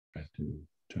to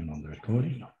turn on the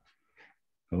recording.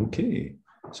 Okay,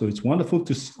 so it's wonderful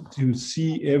to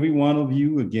see every one of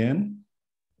you again.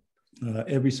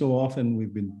 Every so often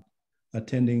we've been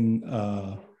attending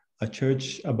a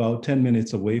church about 10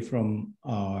 minutes away from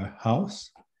our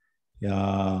house.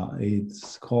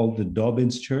 It's called the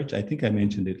Dobbins Church. I think I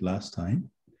mentioned it last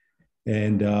time.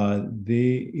 And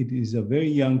it is a very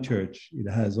young church. It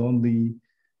has only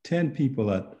 10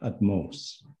 people at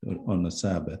most on a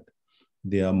Sabbath.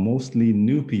 They are mostly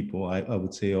new people. I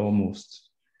would say almost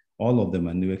all of them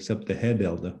are new, except the head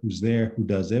elder who's there, who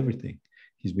does everything.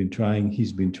 He's been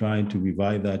trying to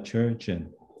revive that church and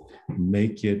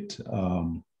make it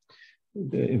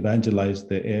evangelize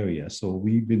the area. So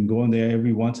we've been going there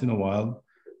every once in a while,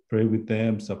 pray with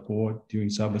them, support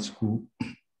during Sabbath school.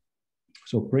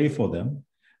 So pray for them.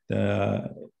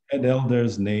 The head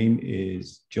elder's name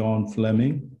is John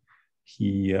Fleming.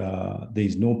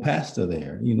 There's no pastor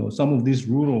there. You know, some of these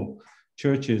rural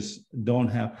churches don't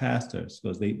have pastors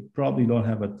because they probably don't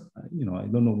have I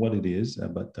don't know what it is,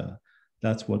 but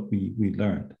that's what we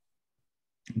learned.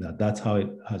 That's how it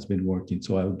has been working.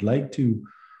 So I would like to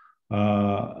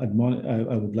I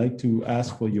would like to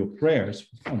ask for your prayers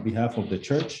on behalf of the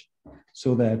church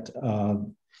so that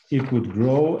it would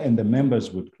grow and the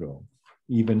members would grow,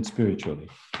 even spiritually.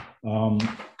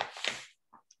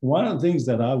 One of the things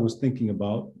that I was thinking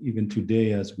about even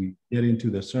today as we get into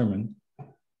the sermon,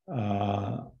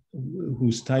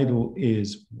 whose title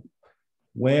is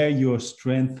Where Your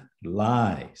Strength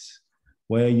Lies,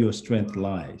 Where Your Strength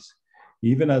Lies.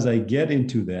 Even as I get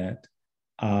into that,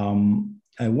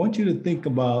 I want you to think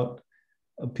about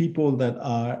people that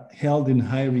are held in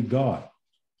high regard,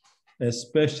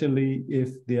 especially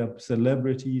if they are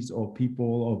celebrities or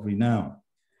people of renown.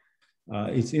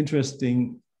 It's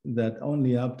interesting that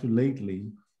only up to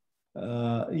lately,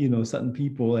 certain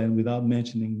people, and without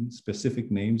mentioning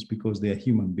specific names because they are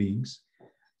human beings,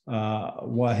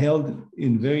 were held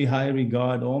in very high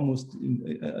regard, almost,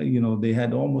 they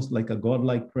had almost like a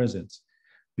godlike presence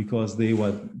because they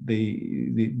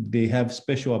have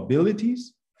special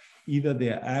abilities. Either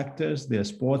they're actors, they're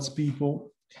sports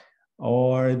people,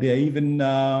 or they're even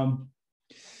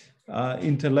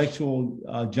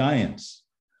intellectual giants.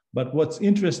 But what's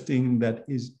interesting that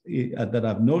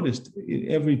I've noticed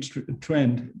in every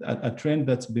trend, a trend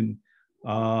that's been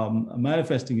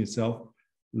manifesting itself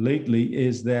lately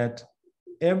is that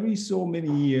every so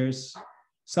many years,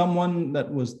 someone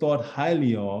that was thought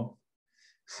highly of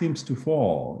seems to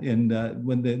fall. And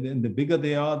when the bigger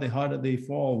they are, the harder they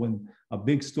fall when a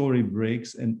big story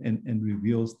breaks and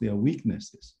reveals their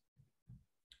weaknesses.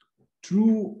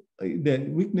 True, the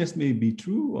weakness may be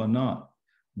true or not,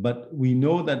 but we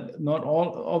know that not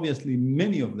all, obviously,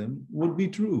 many of them would be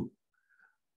true.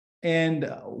 And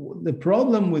the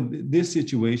problem with this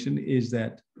situation is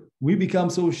that we become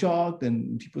so shocked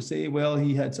and people say, well,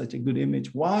 he had such a good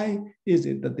image. Why is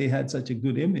it that they had such a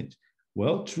good image?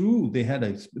 Well, true, they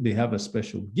have a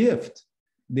special gift.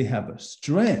 They have a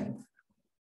strength.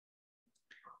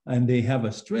 And they have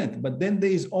a strength. But then there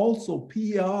is also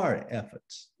PR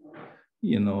efforts,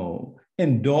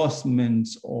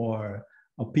 endorsements or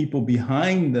people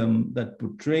behind them that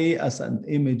portray us an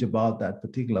image about that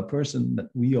particular person that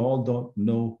we all don't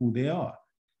know who they are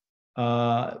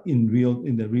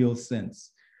in the real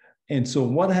sense. And so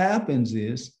what happens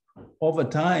is, over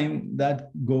time,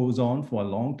 that goes on for a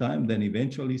long time. Then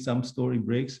eventually some story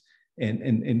breaks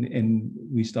and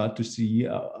we start to see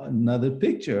another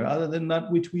picture other than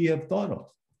that which we have thought of.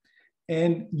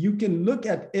 And you can look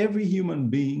at every human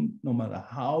being, no matter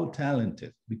how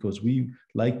talented, because we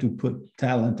like to put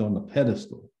talent on a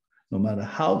pedestal, no matter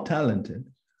how talented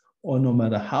or no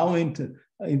matter how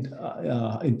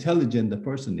intelligent the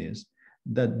person is,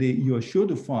 that you're sure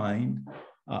to find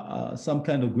some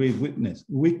kind of grave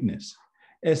weakness,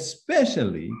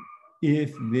 especially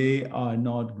if they are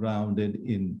not grounded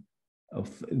in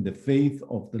the faith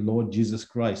of the Lord Jesus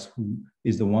Christ, who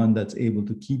is the one that's able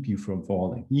to keep you from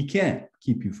falling. He can't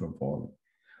keep you from falling.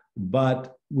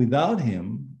 But without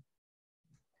him,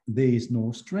 there is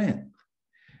no strength.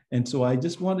 And so I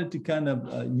just wanted to kind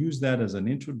of use that as an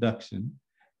introduction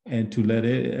and to let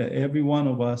every one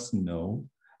of us know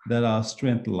that our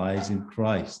strength lies in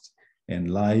Christ and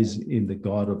lies in the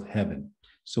God of heaven.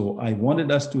 So I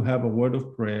wanted us to have a word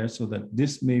of prayer so that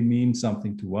this may mean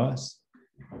something to us.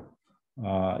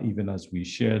 Even as we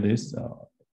share this,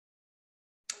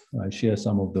 I share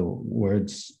some of the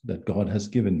words that God has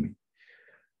given me.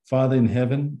 Father in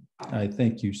heaven, I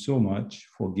thank you so much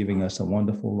for giving us a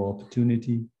wonderful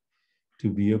opportunity to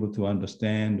be able to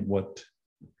understand what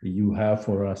you have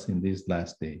for us in these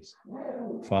last days.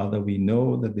 Father, we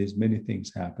know that there's many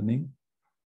things happening.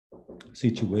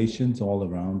 situations all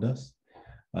around us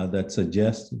that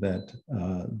suggest that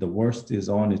the worst is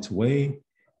on its way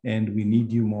and we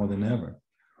need you more than ever.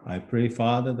 I pray,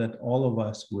 Father, that all of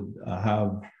us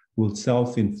will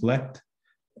self-inflect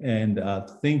and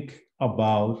think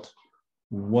about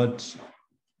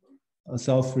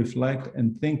self-reflect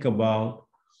and think about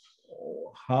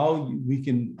how we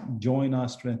can join our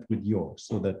strength with yours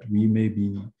so that we may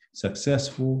be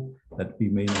successful, that we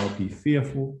may not be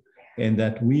fearful, and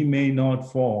that we may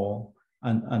not fall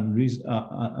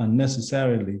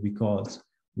unnecessarily because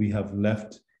we have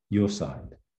left your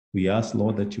side. We ask,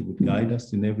 Lord, that you would guide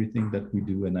us in everything that we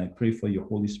do, and I pray for your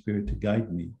Holy Spirit to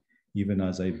guide me, even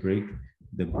as I break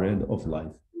the bread of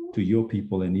life to your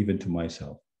people and even to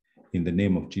myself. In the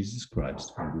name of Jesus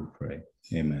Christ, we will pray.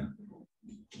 Amen.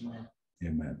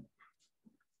 Amen.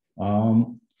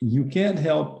 You can't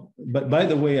help, but by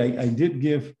the way, I did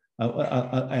give,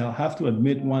 I'll have to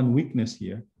admit one weakness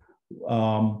here.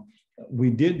 I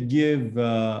did give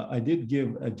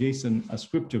Jason a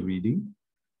scripture reading,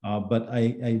 but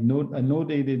I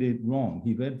notated it wrong.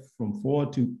 He read from 4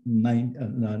 to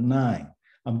 9.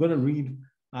 I'm going to read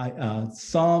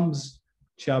Psalms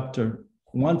chapter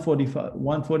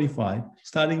 145,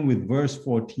 starting with verse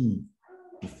 14,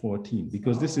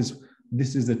 because this is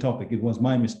the topic. It was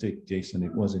my mistake, Jason.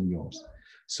 It wasn't yours.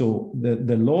 So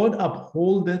the Lord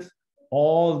upholdeth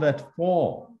all that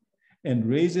fall and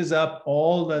raises up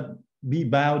all that be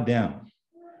bowed down.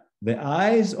 The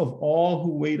eyes of all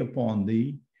who wait upon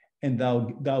thee, and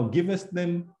thou givest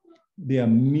them their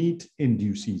meat in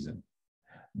due season.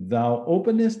 Thou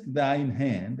openest thine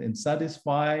hand and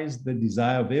satisfies the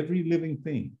desire of every living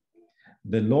thing.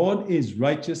 The Lord is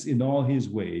righteous in all his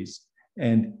ways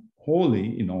and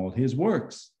holy in all his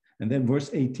works. And then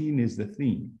verse 18 is the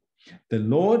theme. The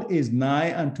Lord is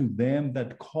nigh unto them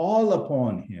that call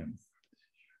upon him,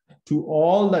 to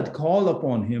all that call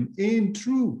upon him in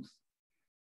truth.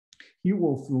 He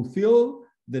will fulfill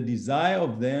the desire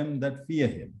of them that fear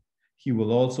him. He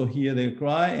will also hear their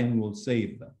cry and will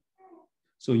save them.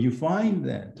 So you find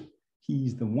that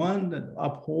he's the one that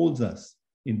upholds us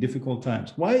in difficult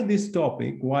times. Why this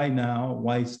topic? Why now?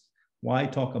 Why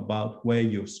talk about where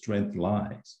your strength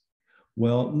lies?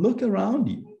 Well, look around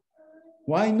you.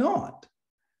 Why not?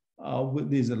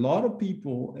 There's a lot of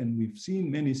people, and we've seen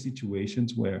many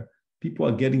situations where people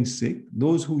are getting sick.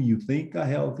 Those who you think are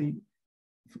healthy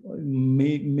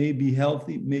may be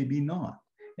healthy, maybe not.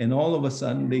 And all of a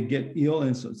sudden they get ill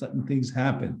and so certain things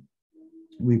happen.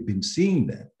 We've been seeing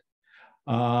that.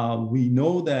 We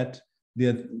know that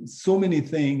there are so many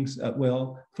things.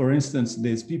 For instance,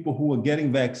 there's people who are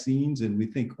getting vaccines and we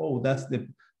think, oh, that's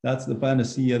the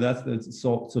panacea, that's the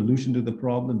solution to the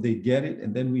problem. They get it,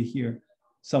 and then we hear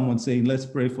someone saying, let's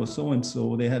pray for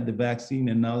so-and-so. They had the vaccine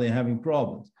and now they're having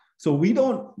problems. So we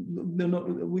don't,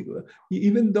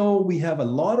 even though we have a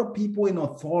lot of people in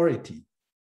authority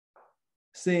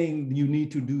saying you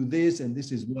need to do this and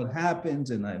this is what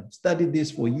happens, and I've studied this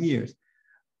for years.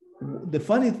 The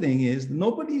funny thing is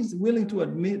nobody's willing to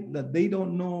admit that they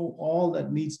don't know all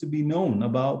that needs to be known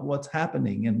about what's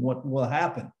happening and what will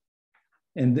happen.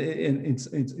 And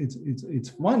it's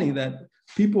funny that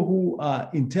people who are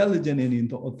intelligent and in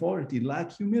authority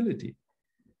lack humility.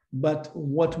 But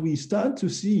what we start to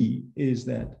see is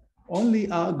that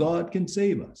only our God can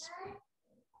save us,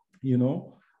 you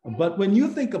know. But when you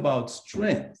think about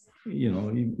strength, you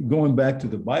know, going back to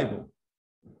the Bible,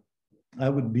 I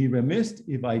would be remiss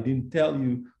if I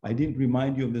didn't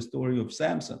remind you of the story of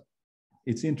Samson.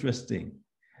 It's interesting.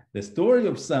 The story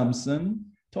of Samson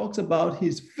talks about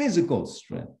his physical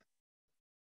strength.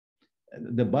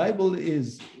 The Bible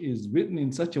is written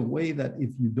in such a way that if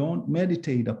you don't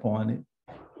meditate upon it,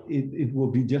 it will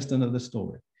be just another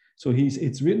story. So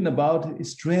it's written about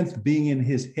his strength being in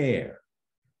his hair,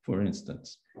 for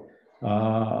instance.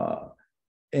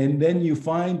 And then you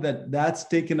find that that's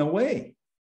taken away.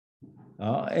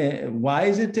 Why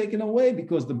is it taken away?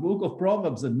 Because the book of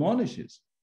Proverbs admonishes,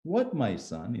 what, my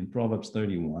son, in Proverbs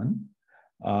 31,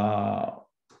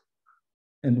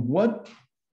 and what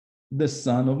the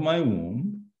son of my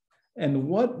womb, and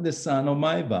what the son of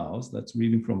my vows, that's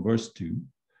reading from verse 2,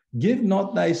 give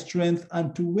not thy strength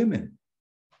unto women,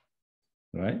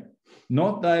 right?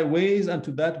 Not thy ways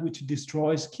unto that which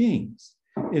destroys kings.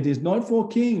 It is not for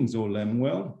kings, O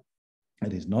Lemuel,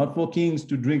 it is not for kings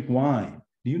to drink wine.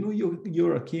 Do you know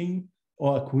you're a king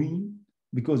or a queen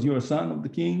because you're a son of the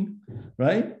king,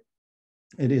 right?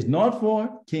 It is not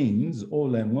for kings, O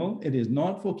Lemuel, it is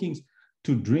not for kings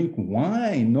to drink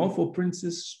wine, nor for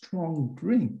princes strong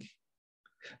drink,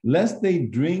 lest they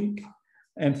drink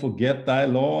and forget thy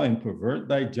law and pervert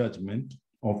thy judgment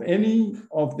of any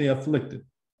of the afflicted.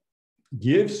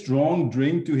 Give strong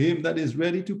drink to him that is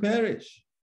ready to perish,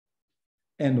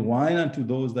 and wine unto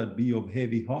those that be of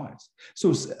heavy hearts.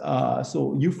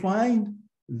 So you find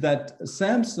that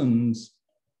Samson's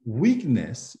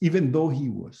weakness, even though he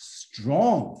was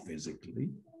strong physically,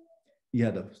 he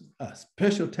had a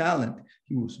special talent.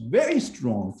 He was very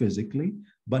strong physically,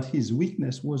 but his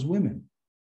weakness was women.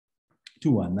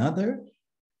 To another,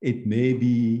 it may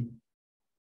be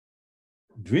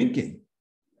drinking,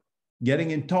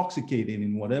 getting intoxicated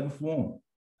in whatever form,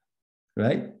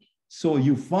 right? So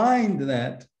you find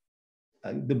that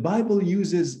the Bible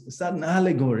uses certain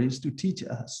allegories to teach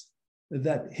us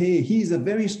that, hey, he's a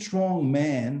very strong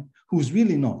man who's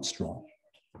really not strong.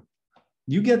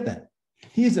 You get that?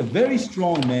 He's a very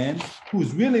strong man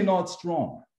who's really not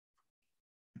strong,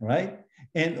 right?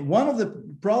 And one of the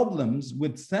problems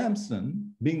with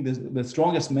Samson being the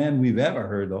strongest man we've ever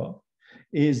heard of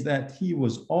is that he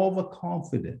was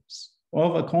overconfident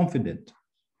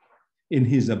in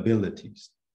his abilities.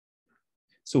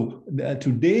 So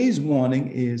today's warning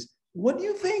is, what do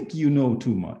you think you know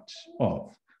too much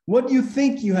of? What do you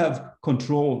think you have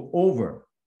control over?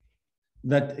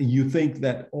 That you think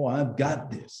that, oh, I've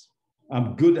got this.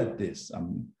 I'm good at this.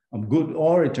 I'm a good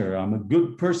orator. I'm a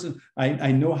good person.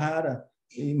 I know how to,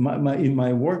 in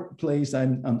my workplace,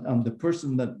 I'm the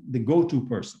person the go-to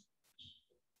person.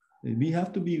 We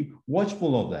have to be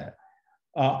watchful of that.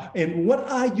 And what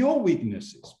are your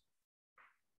weaknesses?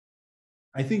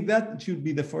 I think that should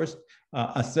be the first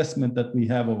assessment that we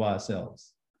have of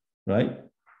ourselves, right?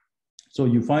 So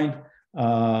you find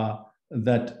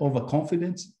that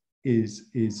overconfidence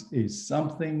is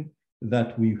something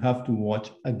that we have to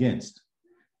watch against.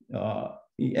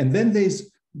 And then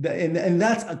there's, and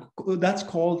that's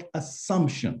called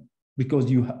assumption,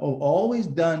 because you have always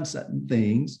done certain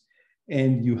things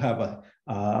and you have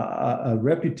a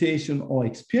reputation or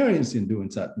experience in doing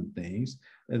certain things,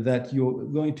 that you're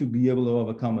going to be able to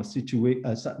overcome a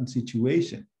certain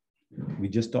situation. We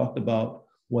just talked about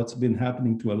what's been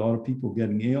happening to a lot of people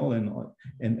getting ill, and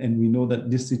we know that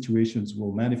these situations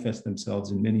will manifest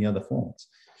themselves in many other forms.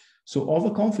 So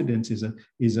overconfidence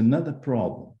is another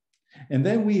problem. And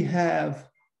then we have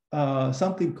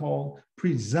something called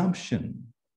presumption.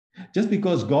 Just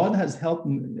because God has helped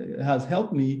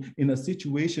me in a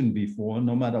situation before,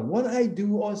 no matter what I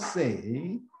do or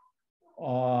say,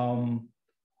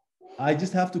 I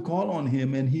just have to call on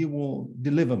him and he will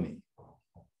deliver me.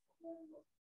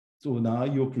 So now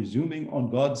you're presuming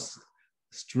on God's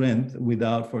strength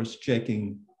without first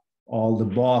checking all the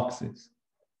boxes.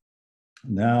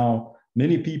 Now,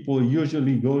 many people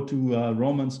usually go to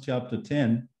Romans chapter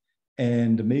 10,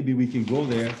 and maybe we can go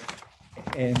there.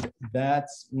 And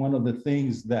that's one of the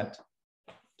things that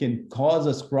can cause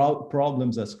us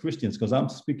problems as Christians, because I'm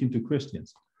speaking to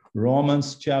Christians.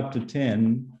 Romans chapter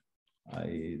 10,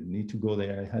 I need to go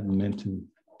there. I hadn't meant to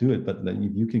do it, but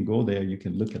if you can go there, you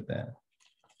can look at that.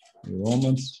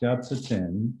 Romans chapter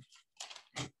 10.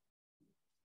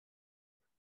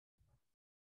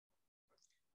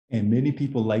 And many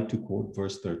people like to quote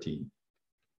verse 13,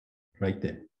 right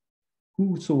there.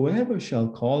 Whosoever shall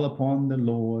call upon the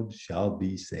Lord shall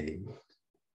be saved.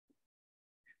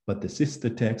 But the sister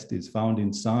text is found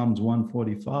in Psalms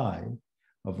 145,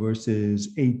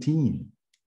 verses 18.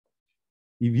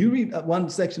 If you read one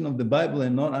section of the Bible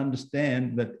and not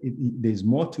understand that there's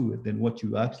more to it than what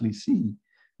you actually see,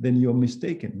 then you're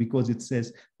mistaken, because it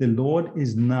says, the Lord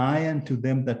is nigh unto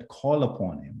them that call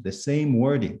upon him. The same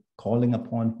wording, calling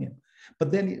upon him.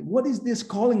 But then what is this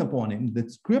calling upon him? The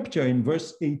scripture in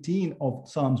verse 18 of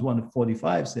Psalms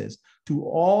 145 says, to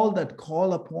all that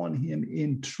call upon him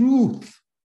in truth.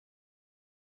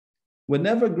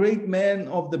 Whenever great men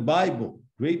of the Bible,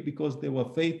 great because they were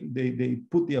they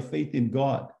put their faith in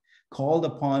God, called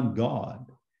upon God,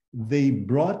 they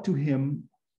brought to him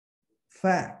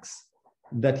facts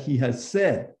that he has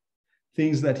said,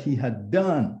 things that he had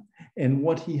done, and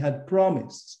what he had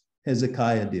promised.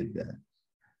 Hezekiah did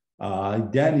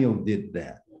that. Daniel did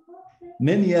that.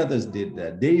 Many others did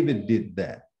that. David did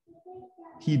that.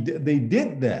 They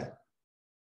did that.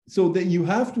 So that you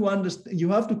have to understand, you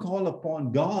have to call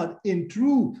upon God in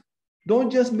truth.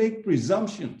 Don't just make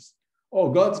presumptions.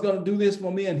 Oh, God's going to do this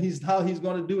for me, and how he's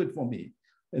going to do it for me.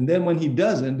 And then when he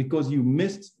doesn't, because you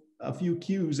missed a few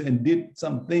cues and did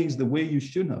some things the way you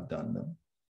shouldn't have done them,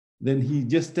 then he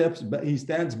just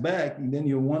stands back, and then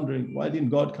you're wondering, why didn't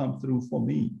God come through for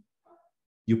me?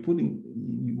 You've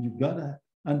got to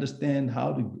understand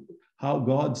how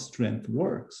God's strength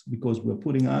works, because we're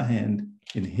putting our hand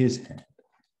in his hand.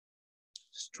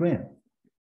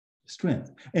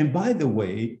 Strength. And by the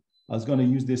way, I was going to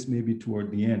use this maybe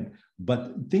toward the end,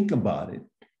 but think about it.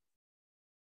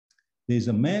 There's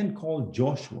a man called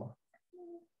Joshua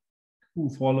who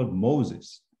followed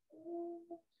Moses.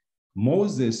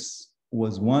 Moses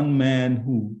was one man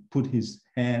who put his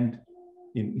hand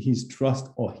in his trust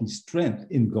or his strength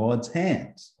in God's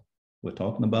hands. We're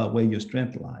talking about where your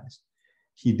strength lies.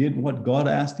 He did what God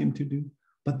asked him to do,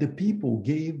 but the people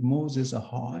gave Moses a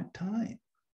hard time.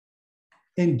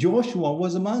 And Joshua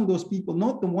was among those people,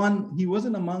 not the one, he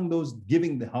wasn't among those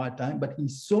giving the hard time, but he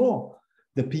saw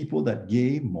the people that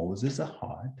gave Moses a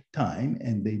hard time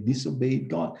and they disobeyed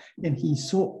God. And he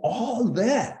saw all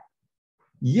that.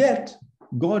 Yet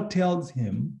God tells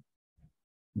him,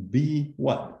 be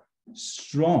what?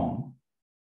 Strong.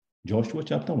 Joshua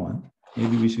chapter 1.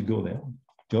 Maybe we should go there.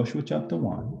 Joshua chapter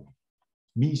 1.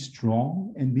 Be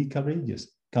strong and be courageous.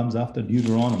 Comes after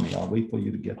Deuteronomy. I'll wait for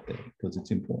you to get there because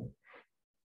it's important.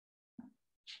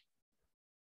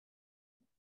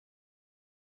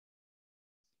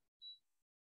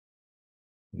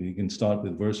 We can start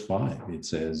with verse 5. It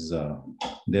says,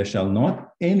 there shall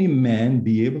not any man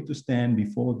be able to stand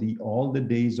before thee all the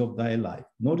days of thy life.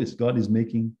 Notice God is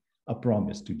making a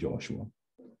promise to Joshua,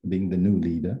 being the new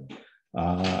leader.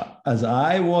 As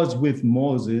I was with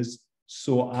Moses,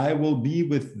 so I will be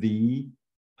with thee.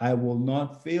 I will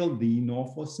not fail thee nor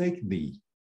forsake thee.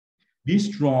 Be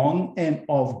strong and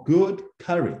of good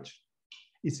courage.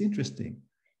 It's interesting.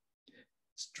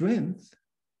 Strength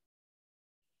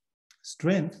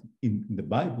in the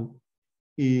Bible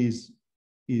is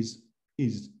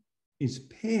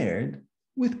paired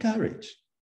with courage,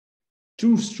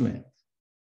 true strength.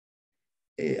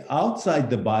 Outside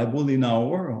the Bible, in our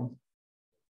world,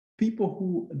 people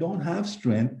who don't have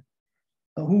strength,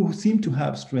 who seem to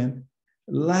have strength,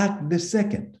 lack the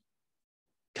second,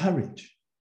 courage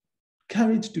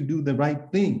to do the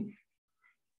right thing.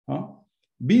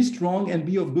 Be strong and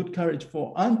be of good courage,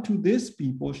 for unto this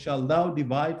people shall thou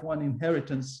divide one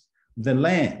inheritance, the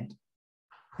land.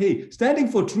 Hey, standing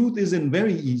for truth isn't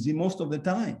very easy most of the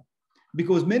time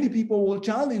because many people will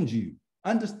challenge you.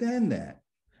 Understand that.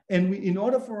 And in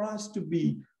order for us to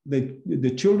be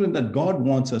the children that God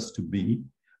wants us to be,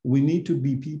 we need to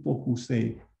be people who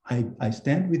say, I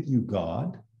stand with you,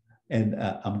 God, and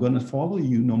I'm going to follow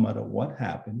you no matter what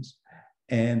happens.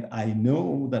 And I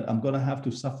know that I'm going to have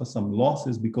to suffer some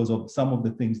losses because of some of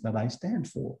the things that I stand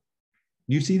for.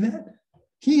 Do you see that?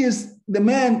 He is the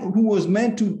man who was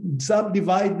meant to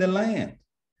subdivide the land.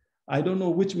 I don't know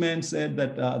which man said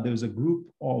that there's a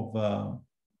group of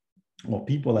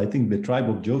people, I think the tribe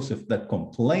of Joseph, that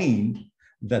complained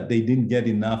that they didn't get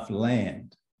enough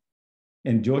land.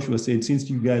 And Joshua said, since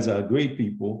you guys are great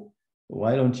people,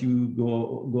 why don't you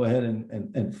go ahead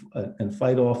and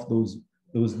fight off those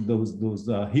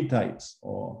Hittites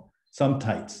or some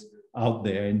Tites out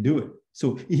there and do it.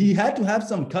 So he had to have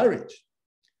some courage.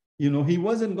 You know, he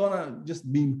wasn't gonna just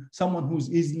be someone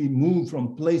who's easily moved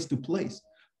from place to place.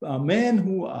 Men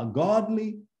who are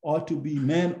godly ought to be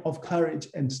men of courage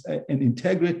and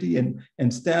integrity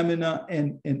and stamina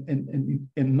and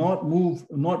not move,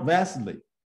 not vacillate.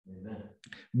 Amen.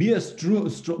 Be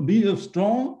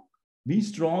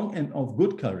strong and of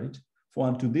good courage, for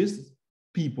unto this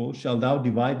people shall thou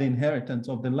divide the inheritance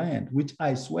of the land, which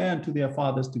I swear unto their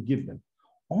fathers to give them.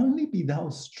 Only be thou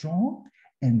strong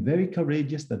and very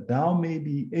courageous, that thou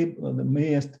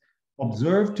mayest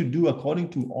observe to do according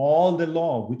to all the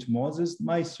law which Moses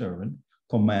my servant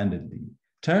commanded thee.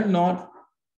 Turn not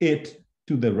it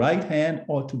to the right hand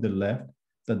or to the left,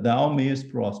 that thou mayest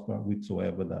prosper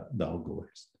whithersoever thou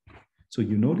goest. So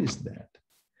you notice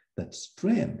that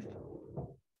strength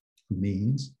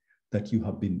means that you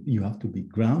have to be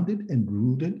grounded and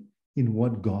rooted in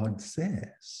what God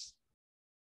says.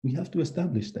 We have to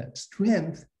establish that.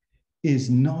 Strength is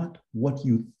not what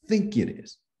you think it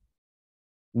is.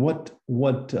 What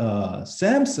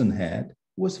Samson had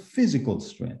was physical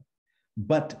strength,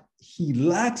 but he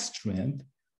lacked strength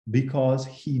because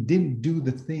he didn't do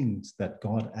the things that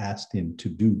God asked him to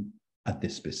do at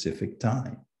this specific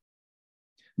time.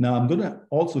 Now, I'm going to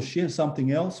also share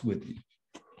something else with you.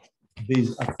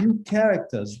 There's a few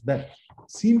characters that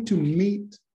seem to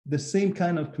meet the same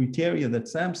kind of criteria that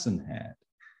Samson had.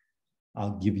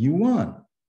 I'll give you one.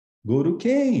 Go to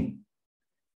Cain.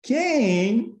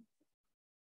 Cain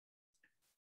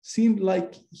seemed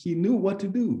like he knew what to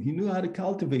do. He knew how to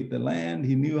cultivate the land.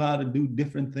 He knew how to do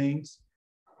different things.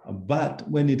 But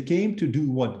when it came to do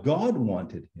what God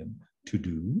wanted him to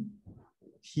do,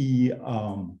 he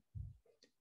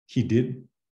did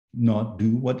not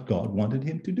do what God wanted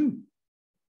him to do,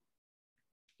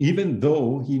 even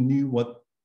though he knew what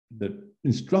the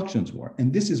instructions were.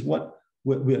 And this is what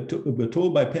we're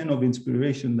told by pen of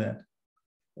inspiration, that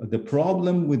the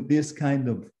problem with this kind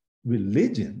of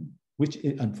religion, which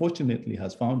unfortunately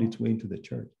has found its way into the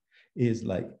church, is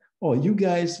like, oh, you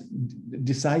guys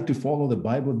decide to follow the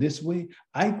Bible this way.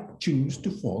 I choose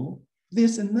to follow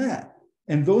this and that.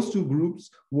 And those two groups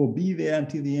will be there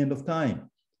until the end of time.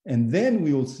 And then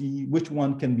we will see which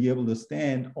one can be able to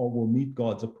stand or will meet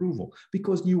God's approval,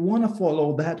 because you want to follow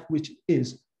that which is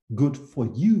good for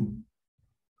you.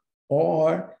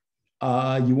 Or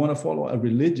you want to follow a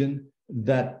religion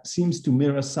that seems to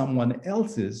mirror someone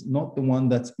else's, not the one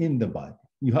that's in the Bible.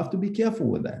 You have to be careful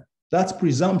with that. That's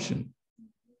presumption.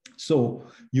 So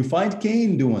you find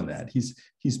Cain doing that.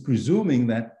 He's presuming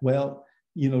that, well,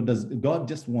 does God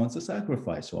just wants a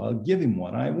sacrifice, so I'll give him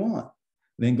what I want.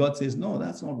 Then God says, no,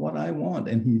 that's not what I want.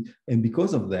 And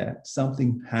because of that,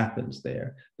 something happens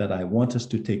there that I want us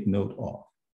to take note of.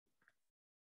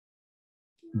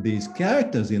 These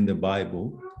characters in the Bible,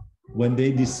 when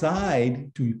they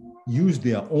decide to use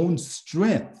their own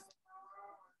strength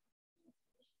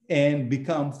and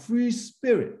become free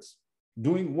spirits,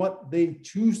 doing what they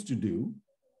choose to do,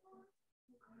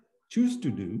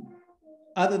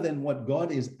 other than what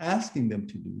God is asking them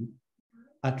to do,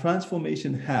 a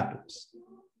transformation happens.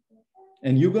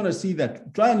 And you're going to see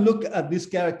that. Try and look at these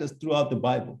characters throughout the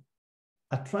Bible.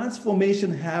 A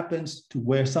transformation happens to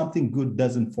where something good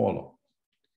doesn't follow.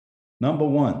 Number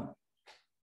one,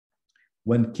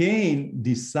 when Cain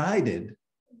decided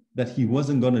that he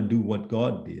wasn't going to do what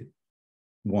God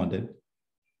wanted,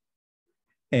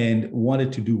 and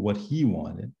wanted to do what he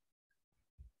wanted,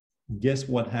 guess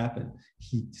what happened?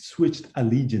 He switched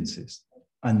allegiances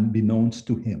unbeknownst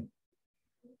to him.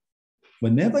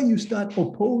 Whenever you start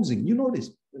opposing, you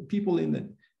notice people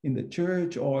in the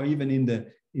church or even in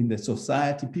the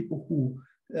society, people who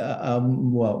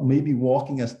maybe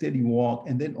walking a steady walk,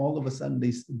 and then all of a sudden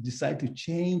they decide to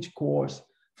change course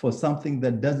for something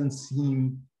that doesn't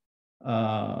seem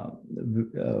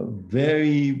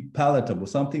very palatable,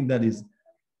 something that is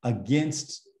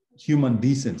against human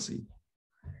decency.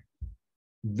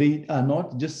 They are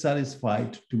not just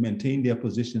satisfied to maintain their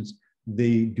positions,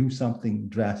 they do something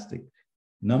drastic.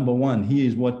 Number one,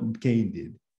 here's what Cain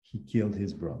did. He killed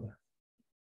his brother.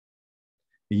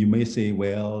 You may say,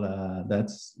 well, that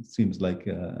seems like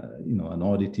an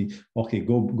oddity. Okay,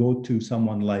 go to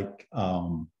someone like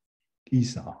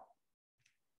Esau.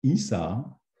 Esau,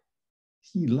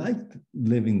 he liked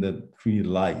living the free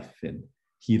life, and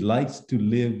he likes to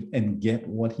live and get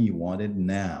what he wanted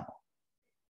now.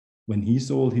 When he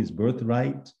sold his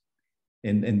birthright,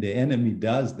 and the enemy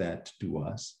does that to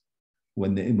us,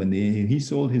 when he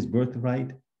sold his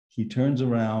birthright, he turns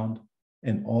around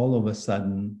and all of a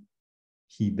sudden,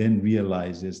 he then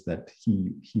realizes that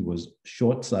he was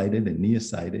short-sighted and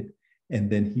nearsighted, and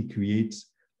then he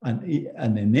creates an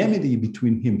enmity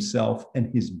between himself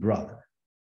and his brother.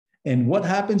 And what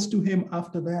happens to him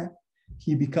after that?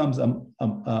 He becomes a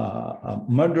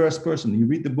murderous person. You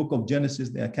read the book of Genesis,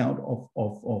 the account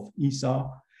of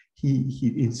Esau.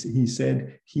 He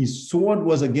said his sword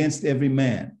was against every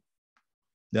man.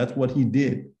 That's what he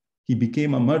did. He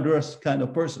became a murderous kind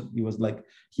of person. He was like,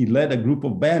 he led a group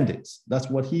of bandits. That's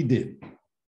what he did.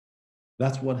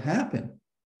 That's what happened.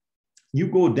 You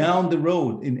go down the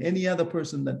road in any other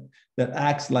person that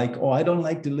acts like, oh, I don't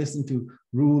like to listen to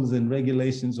rules and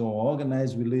regulations or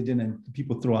organized religion, and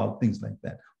people throw out things like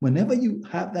that. Whenever you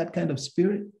have that kind of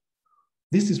spirit,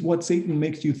 this is what Satan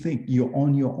makes you think you're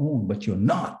on your own, but you're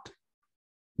not.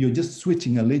 You're just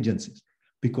switching allegiances,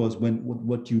 because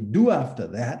what you do after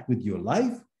that with your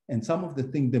life and some of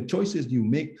the choices you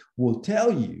make will tell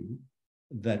you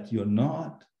that you're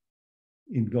not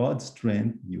in God's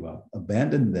strength. You have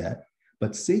abandoned that.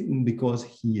 But Satan, because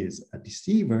he is a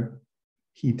deceiver,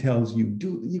 he tells you,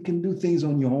 you can do things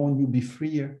on your own, you'll be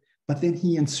freer. But then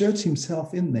he inserts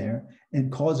himself in there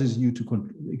and causes you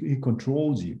he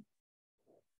controls you.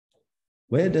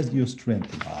 Where does your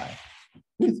strength lie?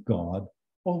 With God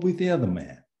or with the other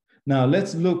man? Now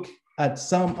let's look at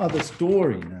some other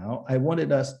story now. I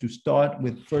wanted us to start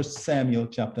with 1 Samuel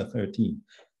chapter 13.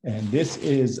 And this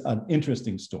is an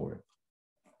interesting story.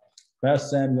 1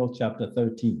 Samuel chapter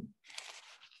 13.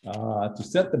 To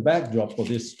set the backdrop for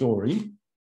this story,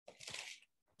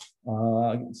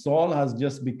 Saul has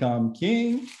just become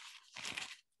king,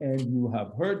 and you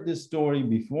have heard this story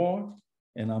before,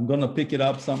 and I'm going to pick it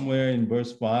up somewhere in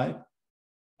verse 5.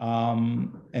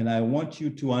 And I want you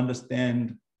to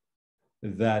understand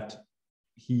that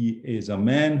he is a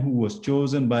man who was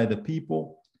chosen by the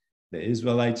people. The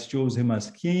Israelites chose him as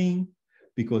king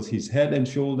because his head and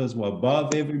shoulders were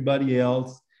above everybody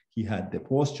else. He had the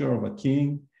posture of a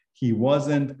king. He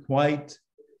wasn't quite,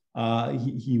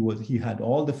 he had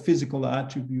all the physical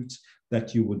attributes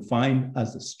that you would find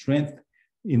as a strength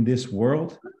in this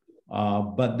world.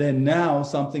 But then now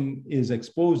something is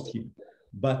exposed here.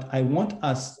 But I want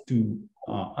us to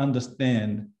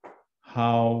understand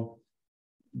how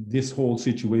this whole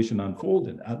situation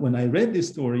unfolded. When I read this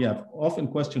story, I've often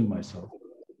questioned myself,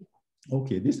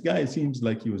 okay, this guy seems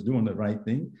like he was doing the right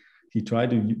thing. He tried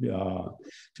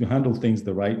to handle things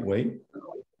the right way,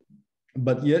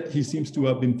 but yet he seems to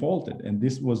have been faulted. And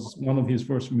this was one of his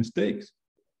first mistakes.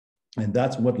 And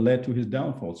that's what led to his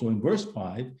downfall. So in verse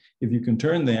 5, if you can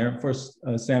turn there,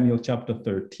 1 Samuel chapter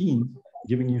 13,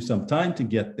 giving you some time to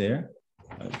get there,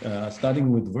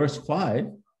 starting with verse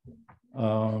 5,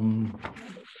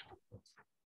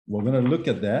 we're going to look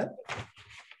at that.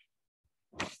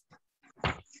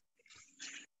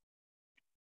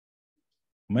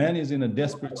 Man is in a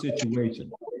desperate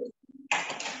situation.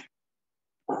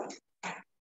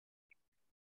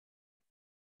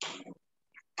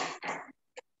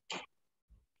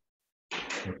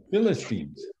 The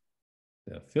Philistines,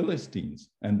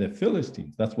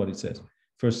 that's what it says.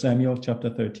 1 Samuel chapter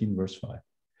 13, verse 5.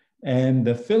 And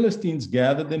the Philistines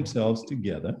gathered themselves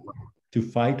together to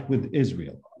fight with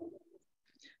Israel.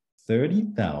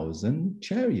 30,000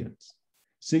 chariots,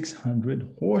 600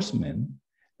 horsemen,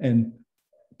 and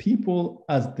people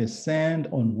as the sand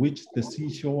on which the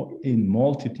seashore in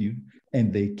multitude,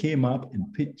 and they came up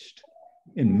and pitched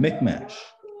in Michmash,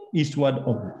 eastward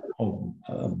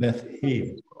of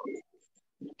Beth-Hael.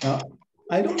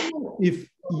 I don't know if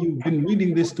you've been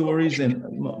reading these stories, and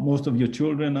most of your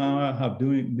children have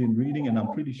been reading, and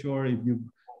I'm pretty sure if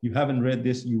you haven't read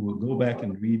this, you will go back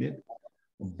and read it.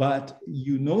 But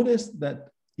you notice that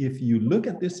if you look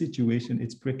at this situation,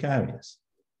 it's precarious.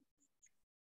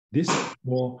 These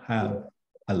people have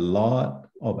a lot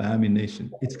of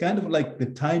ammunition. It's kind of like the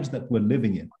times that we're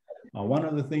living in. One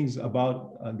of the things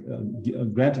about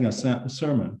granting a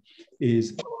sermon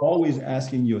is always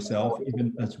asking yourself,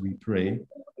 even as we pray,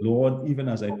 Lord, even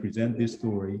as I present this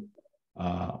story,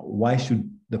 why should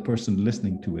the person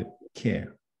listening to it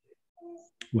care?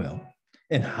 Well,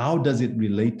 and how does it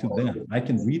relate to them? I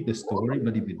can read the story,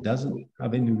 but if it doesn't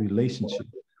have any relationship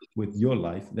with your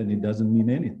life, then it doesn't mean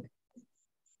anything.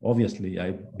 Obviously,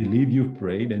 I believe you've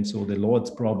prayed, and so the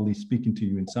Lord's probably speaking to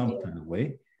you in some kind of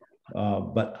way.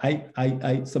 But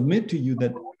I submit to you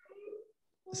that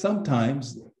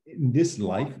sometimes in this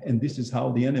life, and this is how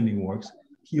the enemy works,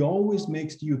 he always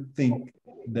makes you think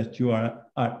that you are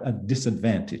at a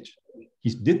disadvantage. He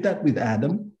did that with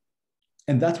Adam,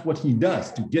 and that's what he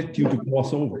does to get you to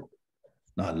cross over.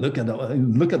 Now look at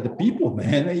the people,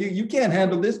 man. You can't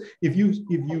handle this. If you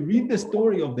read the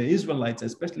story of the Israelites,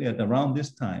 especially at around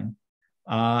this time,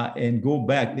 and go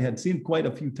back, they had seen quite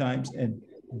a few times, and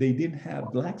they didn't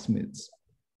have blacksmiths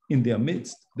in their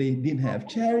midst. They didn't have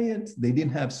chariots. They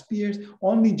didn't have spears.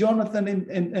 Only Jonathan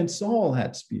and Saul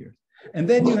had spears. And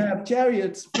then you have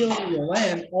chariots filling the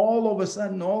land all of a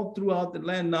sudden, all throughout the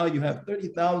land. Now you have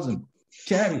 30,000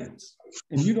 chariots.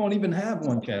 And you don't even have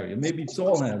one chariot. Maybe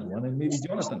Saul has one, and maybe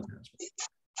Jonathan has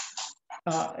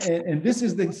one. And this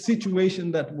is the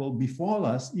situation that will befall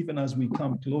us even as we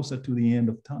come closer to the end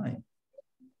of time.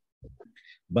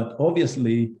 But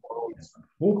obviously,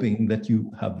 hoping that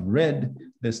you have read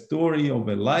the story of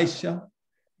Elisha,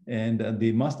 and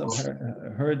they must have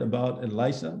heard about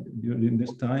Elisha during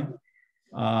this time.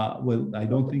 Well, I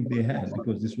don't think they had,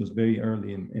 because this was very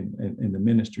early in the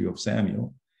ministry of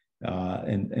Samuel.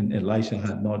 And Elisha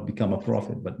had not become a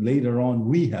prophet, but later on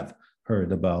we have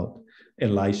heard about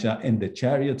Elisha and the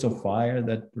chariots of fire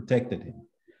that protected him.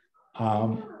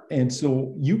 And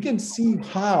so you can see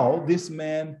how this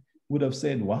man would have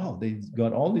said, wow, they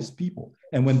got all these people.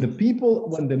 And when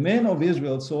the men of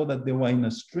Israel saw that they were in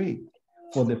a strait,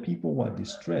 for the people were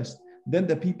distressed, then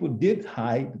the people did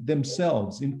hide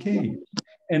themselves in caves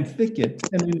and thickets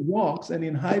and in walks and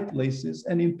in high places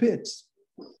and in pits,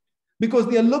 because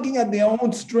they are looking at their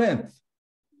own strength.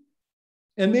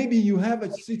 And maybe you have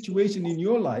a situation in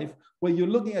your life where you're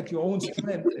looking at your own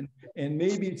strength, and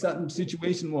maybe certain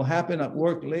situation will happen at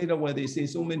work later where they say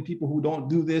so many people who don't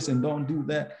do this and don't do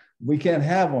that, we can't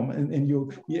have them. And you're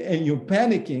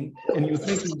panicking, and you're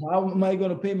thinking, how am I going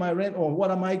to pay my rent? Or what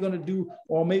am I going to do?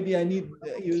 Or maybe I need,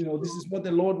 this is what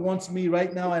the Lord wants me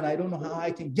right now, and I don't know how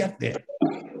I can get there.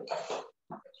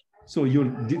 So you're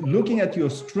looking at your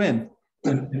strength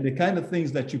and the kind of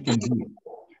things that you can do.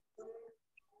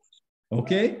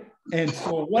 Okay? And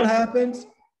so what happens?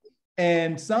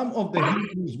 And some of the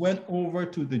Hebrews went over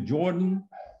to the Jordan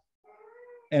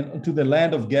and to the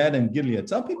land of Gad and Gilead.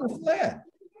 Some people fled.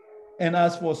 And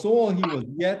as for Saul, he was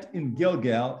yet in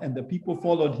Gilgal, and the people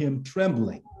followed him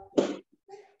trembling.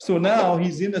 So now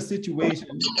he's in a situation,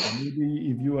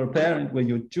 maybe if you are a parent where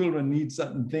your children need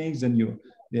certain things and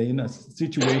they're in a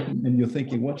situation and you're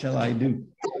thinking, what shall I do?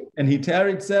 And he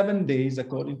tarried 7 days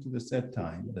according to the set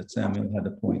time that Samuel had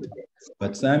appointed.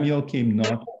 But Samuel came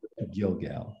not to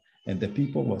Gilgal, and the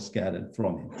people were scattered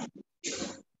from him.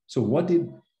 So what did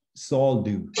Saul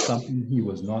do? Something he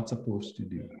was not supposed to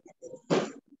do.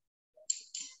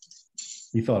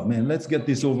 He thought, man, let's get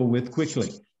this over with quickly.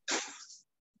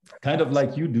 Kind of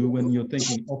like you do when you're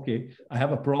thinking, okay, I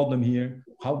have a problem here.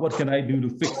 What can I do to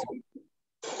fix it?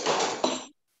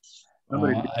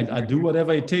 I do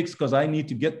whatever it takes because I need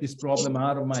to get this problem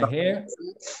out of my hair,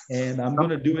 and I'm going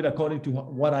to do it according to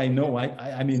what I know.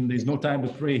 I mean, there's no time to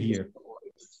pray here.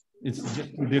 It's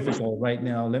just too difficult right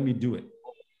now. Let me do it.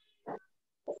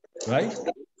 Right?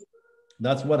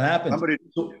 That's what happens. Somebody,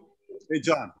 hey,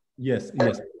 John. Yes.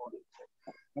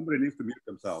 Somebody needs to mute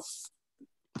themselves.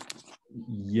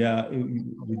 Yeah,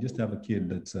 we just have a kid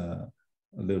that's a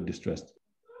little distressed.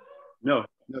 No,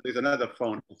 there's another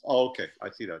phone. Oh, okay,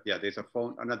 I see that. Yeah, there's a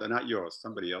phone. Another, not yours.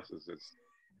 Somebody else's.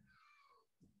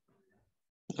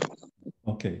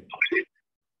 Okay.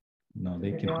 No,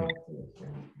 they can hear.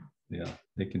 Yeah,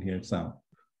 they can hear it sound.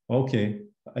 Okay,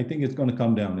 I think it's going to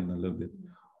come down in a little bit.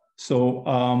 So,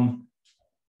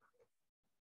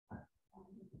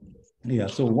 yeah.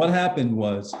 So what happened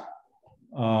was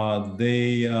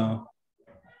they.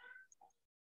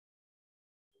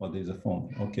 Oh, there's a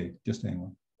phone. Okay, just hang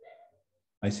on.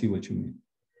 I see what you mean.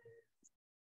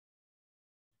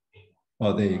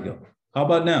 Oh, there you go. How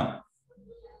about now?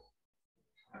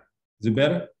 Is it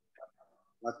better?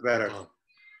 That's better.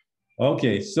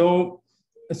 Okay, so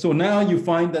now you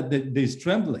find that there's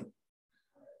trembling.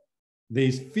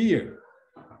 There's fear.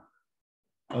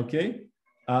 Okay?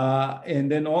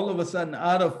 And then all of a sudden,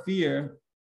 out of fear,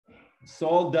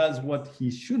 Saul does what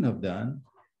he shouldn't have done,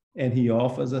 and he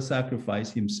offers a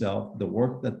sacrifice himself, the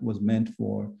work that was meant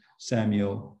for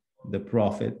Samuel, the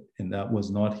prophet, and that was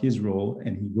not his role,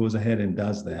 and he goes ahead and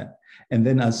does that. And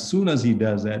then as soon as he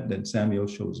does that, then Samuel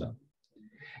shows up.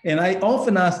 And I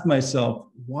often ask myself,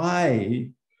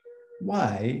 why,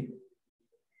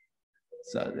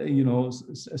 so, you know,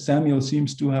 Samuel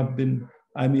seems to have been,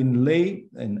 late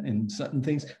and certain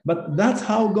things, but that's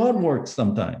how God works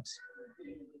sometimes.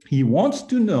 He wants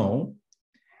to know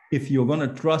if you're going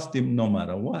to trust him no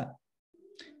matter what.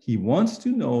 He wants to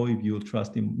know if you'll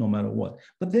trust him no matter what.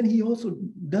 But then he also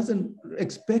doesn't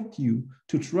expect you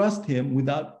to trust him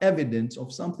without evidence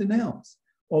of something else,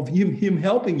 of him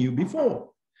helping you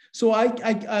before. So I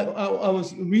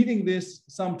was reading this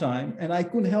sometime, and I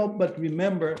couldn't help but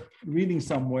remember reading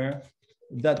somewhere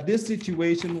that this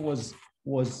situation was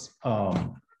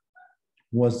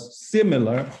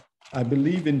similar, I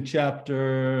believe, in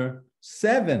chapter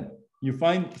 7. You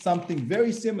find something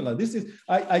very similar. This is,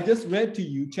 I just read to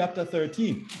you chapter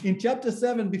 13. In chapter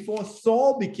 7, before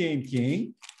Saul became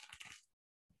king,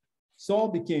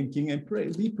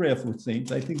 and be prayerful,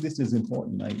 saints. I think this is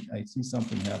important. I see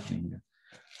something happening here.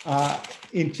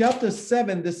 In chapter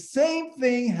 7, the same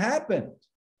thing happened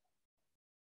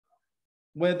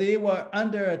where they were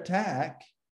under attack.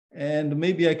 And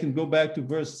maybe I can go back to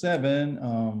verse 7,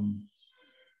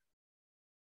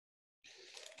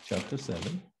 chapter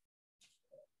 7.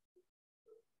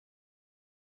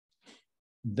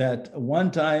 That one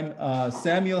time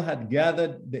Samuel had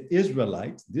gathered the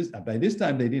Israelites. By this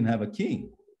time, they didn't have a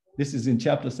king. This is in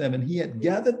chapter 7. He had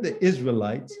gathered the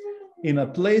Israelites in a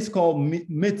place called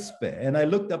Mizpeh. And I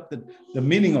looked up the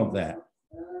meaning of that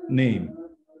name.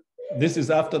 This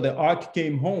is after the ark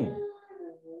came home.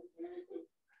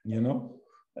 You know,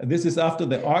 this is after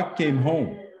the ark came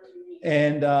home.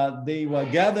 And they were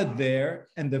gathered there,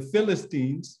 and the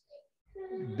Philistines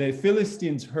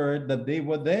heard that they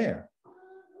were there.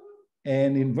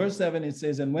 And in verse 7, it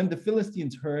says, and when the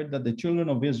Philistines heard that the children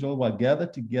of Israel were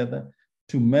gathered together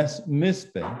to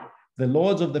Mizpeh, the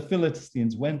lords of the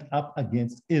Philistines went up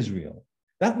against Israel.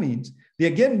 That means they're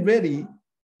getting ready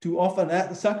to offer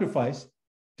a sacrifice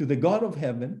to the God of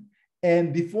heaven.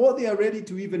 And before they are ready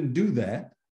to even do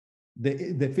that,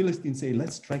 the Philistines say,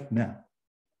 let's strike now.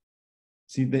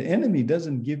 See, the enemy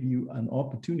doesn't give you an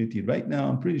opportunity. Right now,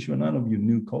 I'm pretty sure none of you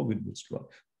knew COVID would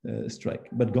strike,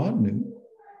 but God knew.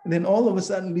 And then all of a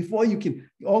sudden, before you can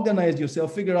organize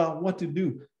yourself, figure out what to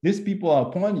do, these people are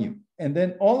upon you. And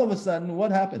then all of a sudden,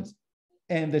 what happens?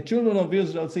 And the children of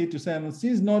Israel say to Samuel,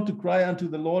 cease not to cry unto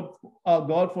the Lord our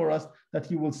God for us, that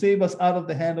he will save us out of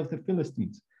the hand of the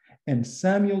Philistines. And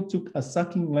Samuel took a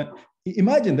sucking lamb.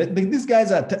 Imagine that these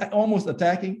guys are almost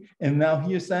attacking. And now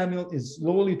here Samuel is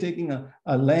slowly taking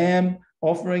a lamb,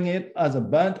 offering it as a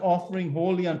burnt offering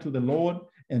holy unto the Lord.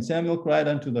 And Samuel cried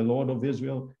unto the Lord of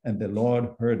Israel, and the Lord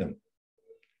heard him.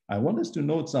 I want us to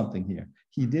note something here.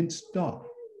 He didn't stop.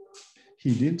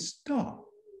 he didn't stop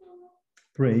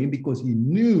praying because he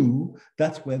knew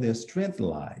that's where their strength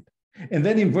lied. And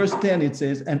then in verse 10, it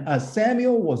says, and as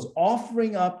Samuel was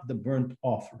offering up the burnt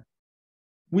offering,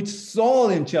 which Saul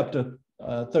in chapter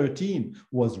 13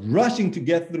 was rushing to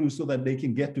get through so that they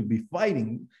can get to be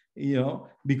fighting,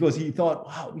 because he thought,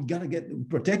 wow, we got to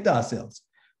protect ourselves.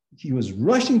 He was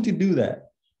rushing to do that.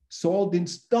 Saul didn't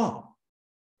stop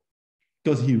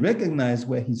because he recognized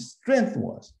where his strength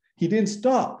was. He didn't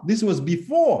stop. This was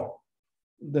before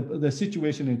the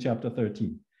situation in chapter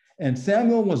 13. And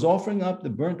Samuel was offering up the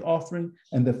burnt offering,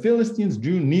 and the Philistines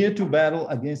drew near to battle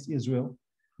against Israel.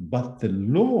 But the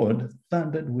Lord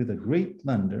thundered with a great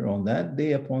thunder on that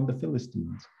day upon the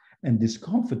Philistines and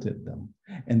discomfited them,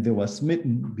 and they were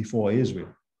smitten before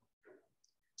Israel.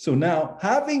 So now,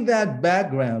 having that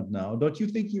background now, don't you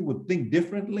think you would think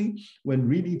differently when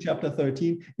reading chapter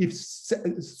 13? If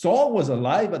Saul was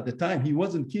alive at the time, he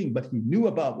wasn't king, but he knew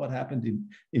about what happened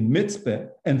in Mizpeh.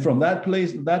 And from that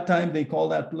place, that time, they call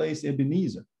that place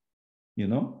Ebenezer,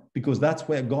 because that's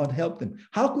where God helped them.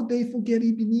 How could they forget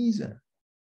Ebenezer?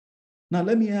 Now,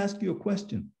 let me ask you a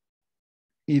question.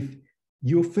 If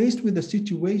you're faced with a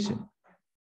situation,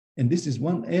 and this is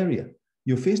one area,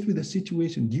 you're faced with a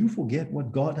situation, do you forget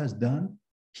what God has done?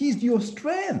 He's your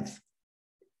strength.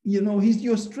 He's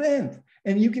your strength.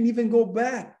 And you can even go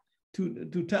back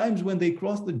to times when they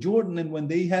crossed the Jordan and when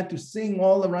they had to sing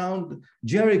all around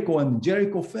Jericho and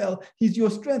Jericho fell. He's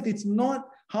your strength. It's not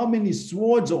how many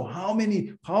swords or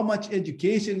how much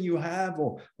education you have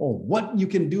or what you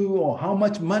can do or how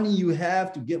much money you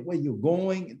have to get where you're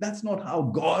going. That's not how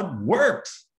God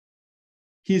works.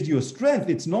 He's your strength.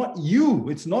 It's not you.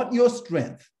 It's not your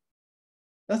strength.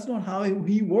 That's not how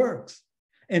he works.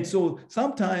 And so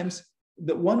sometimes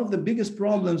one of the biggest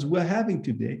problems we're having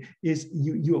today is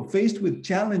you're faced with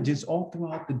challenges all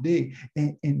throughout the day,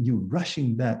 and you're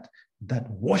rushing that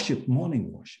worship,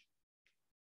 morning worship.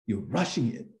 You're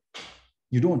rushing it.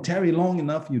 You don't tarry long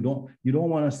enough. You don't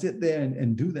want to sit there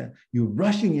and do that. You're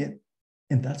rushing it,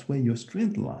 and that's where your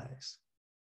strength lies.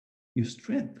 Your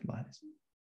strength lies.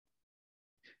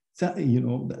 So,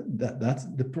 that's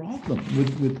the problem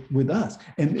with us.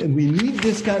 And we need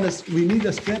this we need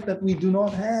a strength that we do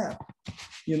not have.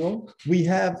 We don't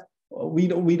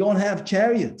have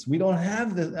chariots. We don't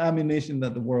have the ammunition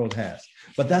that the world has.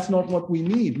 But that's not what we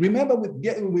need. Remember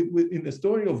in the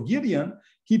story of Gideon,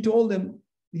 he told them,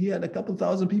 he had a couple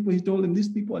thousand people. He told them, these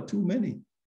people are too many.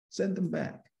 Send them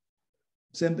back.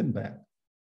 Send them back.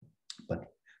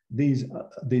 But there's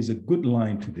a good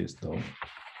line to this, though.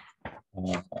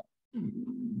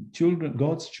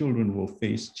 God's children will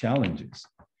face challenges.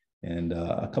 And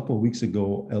a couple of weeks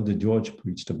ago, Elder George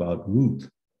preached about Ruth.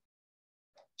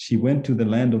 She went to the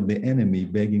land of the enemy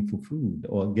begging for food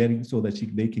or getting so that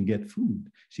they can get food.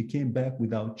 She came back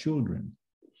without children.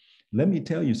 Let me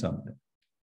tell you something.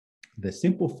 The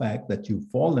simple fact that you've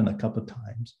fallen a couple of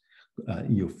times,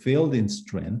 you failed in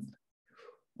strength,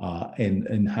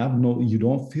 and you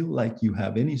don't feel like you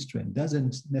have any strength,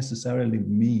 doesn't necessarily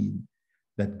mean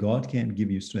that God can't give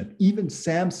you strength. Even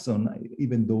Samson,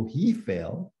 even though he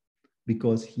fell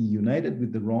because he united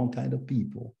with the wrong kind of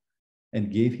people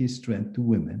and gave his strength to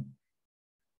women,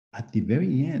 at the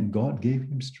very end, God gave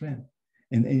him strength.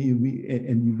 And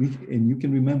you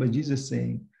can remember Jesus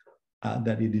saying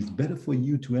that it is better for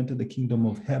you to enter the kingdom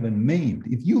of heaven maimed.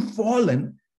 If you've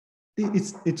fallen,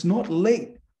 it's not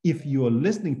late. If you're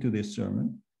listening to this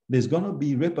sermon, there's going to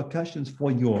be repercussions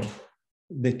for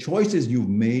the choices you've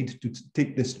made to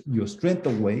take your strength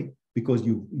away because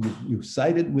you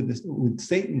sided with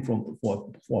Satan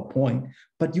for a point.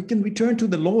 But you can return to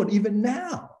the Lord even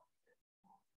now.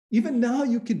 Even now,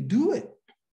 you can do it.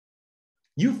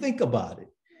 You think about it.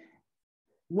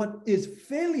 What is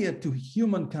failure to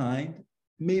humankind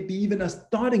may be even a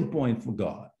starting point for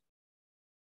God.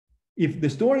 If the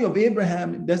story of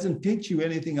Abraham doesn't teach you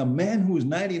anything, a man who's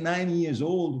 99 years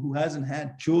old, who hasn't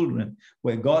had children,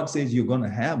 where God says you're going to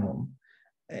have them,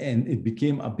 and it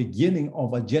became a beginning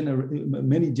of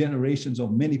many generations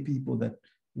of many people that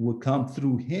will come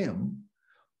through him,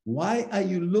 why are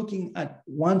you looking at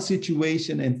one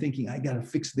situation and thinking, I got to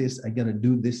fix this, I got to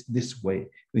do this way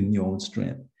in your own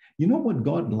strength? You know what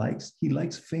God likes? He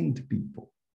likes faint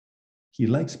people. He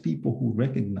likes people who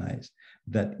recognize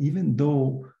that even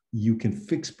though you can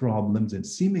fix problems and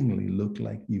seemingly look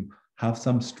like you have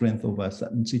some strength over a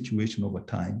certain situation over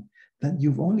time, that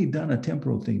you've only done a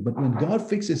temporal thing. But when God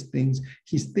fixes things,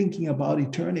 he's thinking about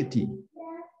eternity.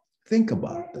 Think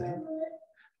about that.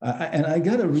 And I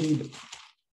got to read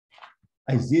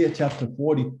Isaiah chapter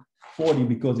 40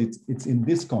 because it's in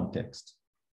this context.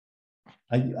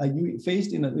 Are you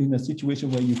faced in a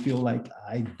situation where you feel like,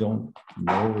 I don't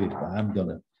know if I'm going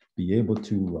to be able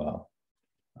to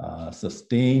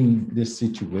sustain this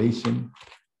situation,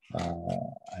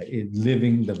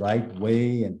 living the right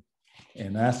way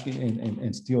and asking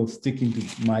and still sticking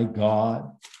to my God?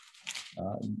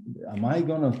 Am I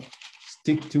going to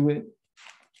stick to it?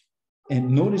 And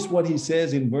notice what he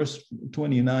says in verse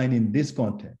 29 in this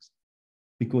context,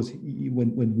 because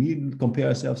when we compare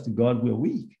ourselves to God, we're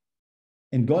weak.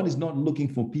 And God is not looking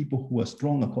for people who are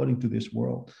strong according to this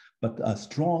world, but are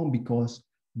strong because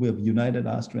we have united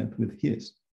our strength with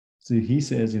his. So he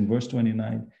says in verse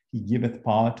 29, he giveth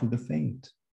power to the faint,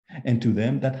 and to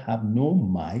them that have no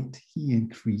might, he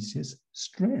increases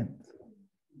strength.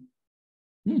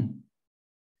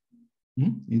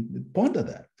 Ponder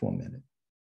that for a minute.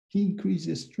 He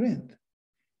increases strength.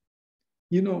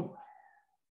 You know,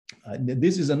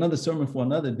 this is another sermon for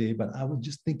another day, but I was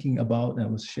just thinking about, I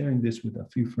was sharing this with a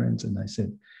few friends, and I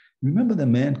said, remember the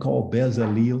man called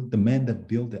Bezalel, the man that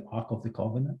built the Ark of the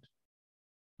Covenant?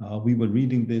 We were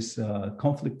reading this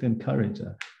Conflict and Courage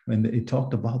when it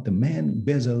talked about the man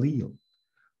Bezalel.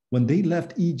 When they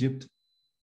left Egypt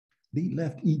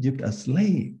as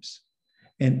slaves.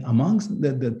 And amongst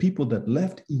the people that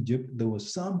left Egypt, there were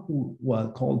some who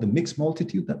were called the mixed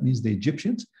multitude, that means the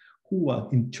Egyptians, who were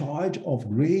in charge of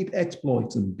great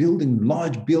exploits and building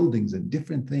large buildings and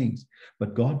different things.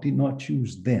 But God did not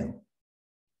choose them,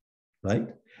 right?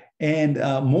 And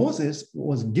Moses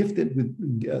was gifted with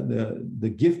the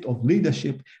gift of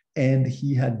leadership, and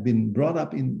he had been brought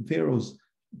up in Pharaoh's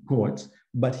courts,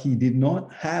 but he did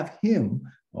not have him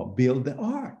build the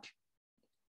ark.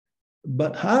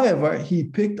 But however, he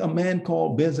picked a man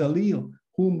called Bezalel,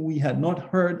 whom we had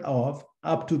not heard of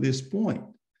up to this point.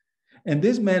 And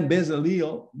this man,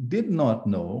 Bezalel, did not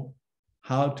know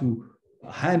how to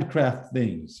handcraft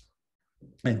things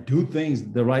and do things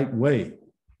the right way.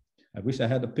 I wish I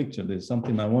had a picture. There's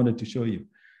something I wanted to show you.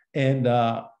 And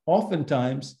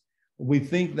oftentimes, we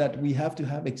think that we have to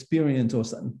have experience, or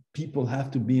certain people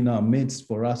have to be in our midst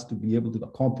for us to be able to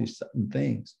accomplish certain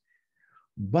things.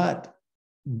 But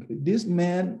this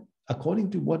man,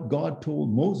 according to what God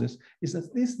told Moses, is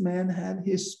that this man had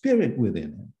his spirit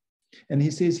within him. And he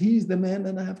says, he's the man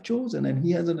that I have chosen. And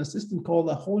he has an assistant called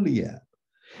Aholiab.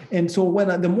 And so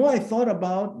the more I thought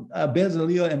about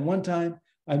Bezalel, and one time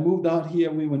I moved out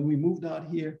here, when we moved out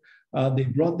here, they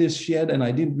brought this shed, and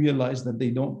I didn't realize that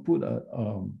they don't put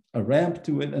a ramp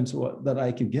to it, and so that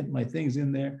I could get my things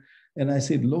in there. And I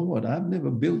said, Lord, I've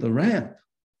never built a ramp.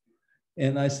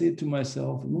 And I said to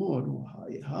myself, Lord,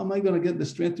 how am I going to get the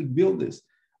strength to build this?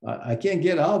 I can't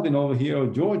get Alvin over here or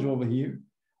George over here.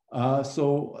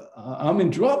 So I'm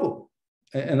in trouble,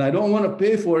 and I don't want to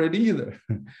pay for it either.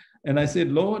 And I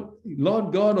said, Lord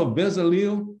God of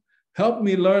Bezalel, help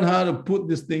me learn how to put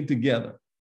this thing together.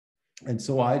 And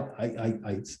so I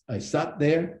sat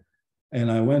there, and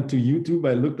I went to YouTube.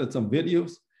 I looked at some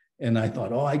videos, and I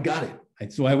thought, I got it.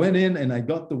 And so I went in and I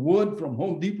got the wood from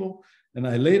Home Depot, and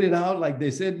I laid it out like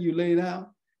they said you laid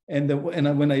out. And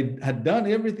when I had done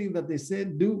everything that they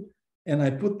said do, and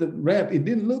I put the ramp, it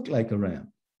didn't look like a ramp.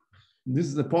 This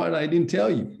is the part I didn't tell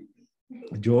you,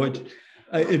 George.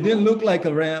 It didn't look like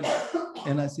a ramp.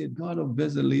 And I said, God of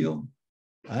Bezalel,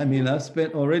 I mean, I've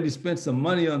already spent some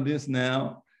money on this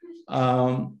now.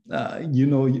 Bezalel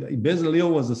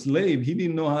was a slave. He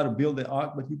didn't know how to build the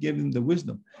ark, but you gave him the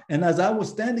wisdom. And as I was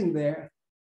standing there,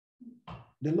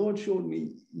 the Lord showed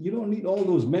me, you don't need all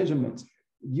those measurements.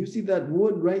 You see that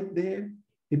wood right there?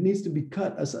 It needs to be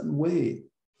cut a certain way.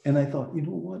 And I thought, you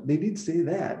know what? They did say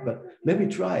that, but let me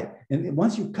try it. And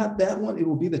once you cut that one, it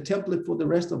will be the template for the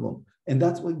rest of them. And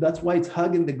that's why it's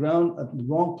hugging the ground at the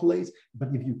wrong place. But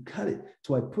if you cut it,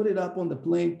 so I put it up on the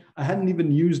plane. I hadn't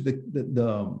even used the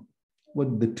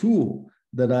tool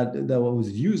that I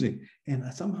was using,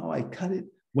 and somehow I cut it.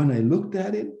 When I looked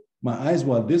at it, my eyes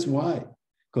were this wide,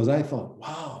 because I thought,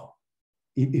 wow,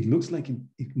 it looks like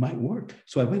it might work.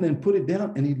 So I went and put it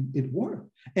down, and it worked.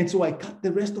 And so I cut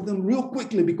the rest of them real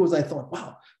quickly, because I thought,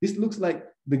 wow, this looks like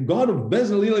the God of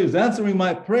Bezalel is answering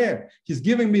my prayer. He's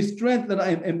giving me strength that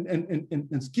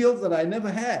and skills that I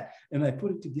never had. And I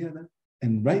put it together.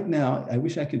 And right now, I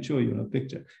wish I could show you in a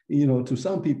picture. To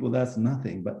some people, that's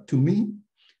nothing. But to me,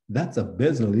 that's a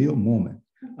Bezalel moment.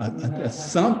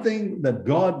 Something that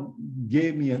God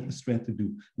gave me the strength to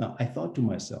do. Now, I thought to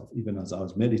myself, even as I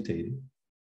was meditating,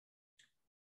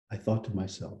 I thought to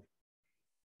myself,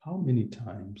 how many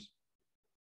times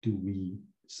do we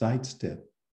sidestep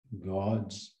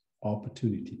God's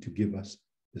opportunity to give us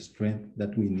the strength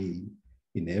that we need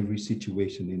in every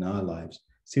situation in our lives,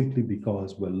 simply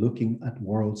because we're looking at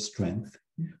world strength,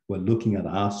 we're looking at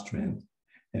our strength,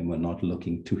 and we're not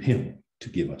looking to him to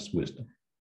give us wisdom.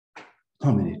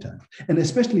 How many times? And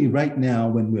especially right now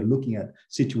when we're looking at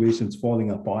situations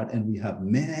falling apart and we have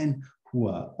men who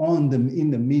are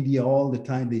in the media all the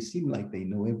time. They seem like they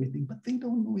know everything, but they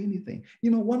don't know anything.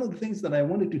 You know, one of the things that I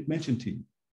wanted to mention to you,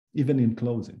 even in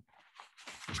closing,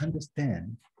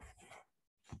 understand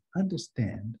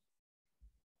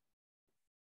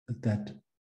that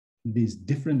these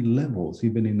different levels,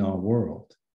 even in our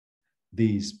world,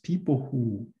 these people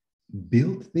who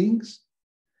build things,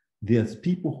 there's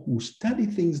people who study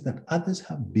things that others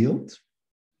have built.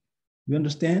 You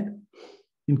understand?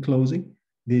 In closing,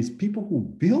 there's people who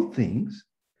build things,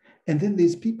 and then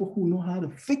there's people who know how to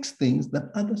fix things that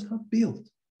others have built.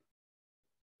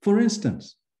 For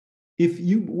instance, if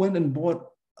you went and bought,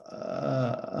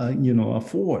 a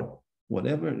Ford,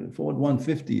 whatever, Ford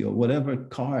 150 or whatever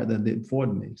car that the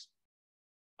Ford makes,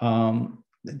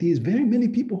 there's very many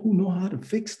people who know how to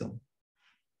fix them.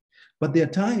 But there are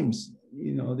times,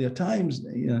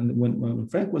 when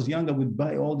Frank was younger, we'd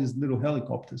buy all these little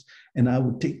helicopters, and I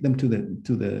would take them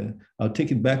I'll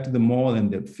take it back to the mall,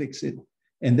 and they'd fix it.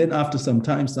 And then after some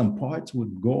time, some parts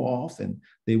would go off and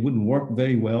they wouldn't work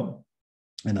very well.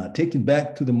 And I'd take it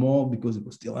back to the mall because it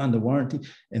was still under warranty.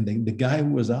 And the guy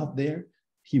who was out there,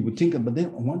 he would tinker. But then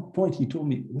at one point he told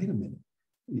me, wait a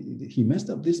minute, he messed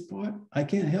up this part. I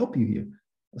can't help you here.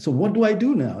 So what do I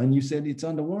do now? And you said it's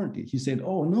under warranty. He said,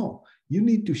 oh no, you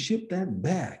need to ship that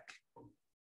back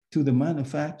to the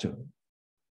manufacturer.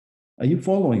 Are you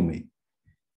following me?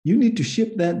 You need to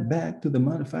ship that back to the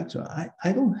manufacturer.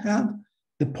 I don't have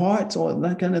the parts or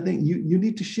that kind of thing. You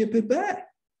need to ship it back.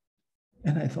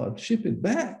 And I thought, ship it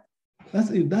back?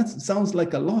 That sounds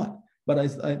like a lot. But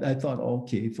I thought,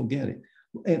 okay, forget it.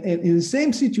 And in the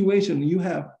same situation, you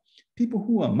have people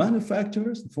who are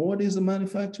manufacturers. Ford is a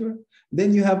manufacturer.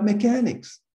 Then you have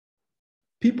mechanics,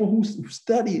 people who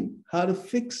study how to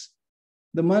fix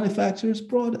the manufacturer's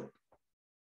product.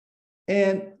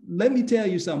 And let me tell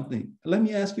you something. Let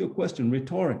me ask you a question,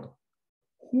 rhetorical.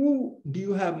 Who do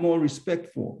you have more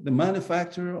respect for, the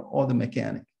manufacturer or the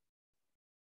mechanic?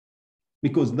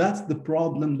 Because that's the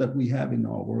problem that we have in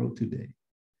our world today.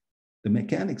 The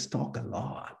mechanics talk a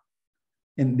lot,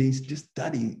 and they just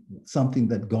study something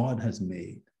that God has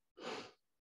made.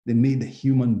 They made the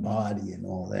human body and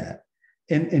all that.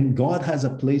 And God has a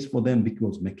place for them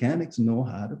because mechanics know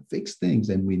how to fix things,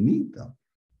 and we need them.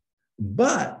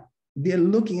 But they're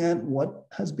looking at what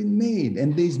has been made,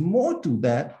 and there's more to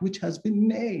that which has been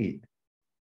made,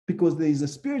 because there's a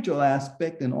spiritual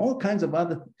aspect and all kinds of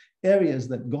other areas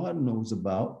that God knows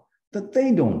about that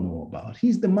they don't know about.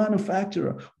 He's the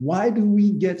manufacturer. Why do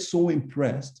we get so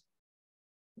impressed?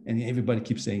 And everybody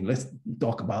keeps saying, let's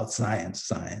talk about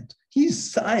science.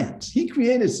 He's science. He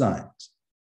created science.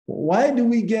 Why do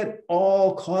we get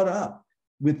all caught up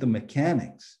with the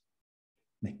mechanics?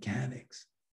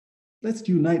 Let's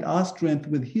unite our strength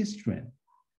with his strength.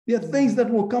 There are things that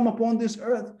will come upon this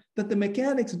earth that the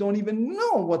mechanics don't even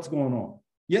know what's going on.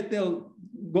 Yet they'll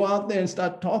go out there and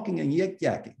start talking and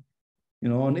yakking,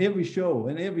 on every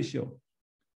show,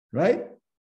 right?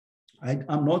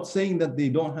 I'm not saying that they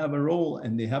don't have a role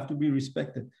and they have to be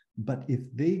respected, but if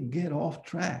they get off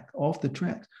the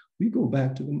tracks, we go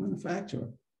back to the manufacturer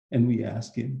and we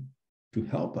ask him to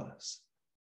help us.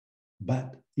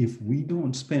 But if we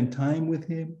don't spend time with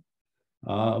him,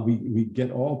 we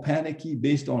get all panicky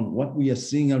based on what we are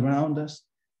seeing around us.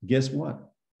 Guess what?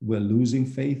 We're losing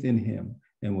faith in him,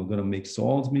 and we're going to make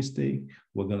Saul's mistake.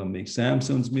 We're going to make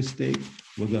Samson's mistake.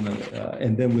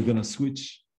 And then we're going to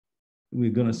switch. We're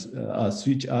going to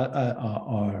switch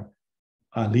our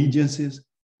allegiances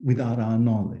without our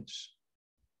knowledge.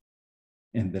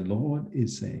 And the Lord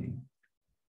is saying,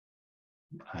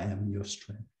 I am your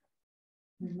strength.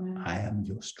 Amen. I am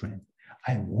your strength.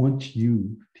 I want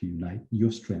you to unite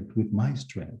your strength with my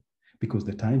strength, because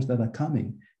the times that are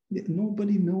coming,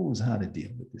 nobody knows how to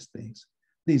deal with these things.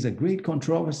 There's a great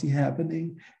controversy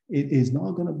happening. It is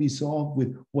not going to be solved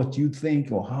with what you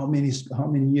think or how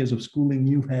many years of schooling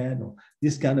you've had or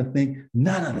this kind of thing.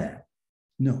 None of that.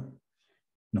 No.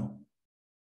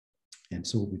 And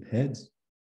so with heads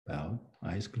bowed,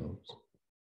 eyes closed,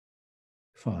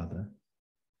 Father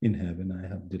in heaven, I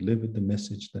have delivered the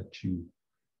message that you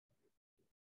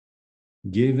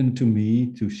given to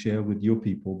me to share with your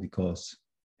people, because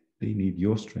they need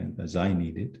your strength as I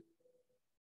need it.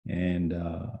 And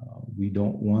we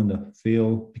don't want to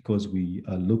fail because we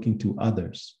are looking to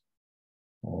others,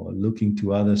 or looking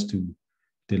to others to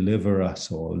deliver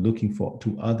us, or looking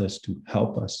to others to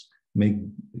help us make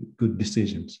good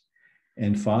decisions.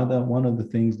 And Father, one of the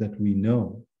things that we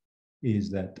know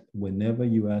is that whenever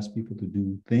you ask people to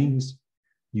do things,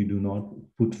 You do not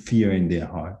put fear in their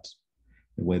hearts.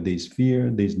 Where there's fear,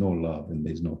 there's no love and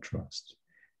there's no trust.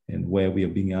 And where we are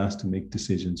being asked to make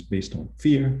decisions based on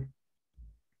fear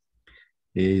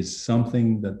is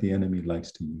something that the enemy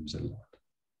likes to use a lot.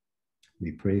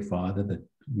 We pray, Father, that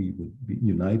we would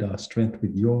unite our strength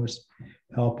with yours.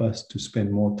 Help us to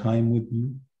spend more time with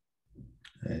you.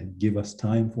 Give us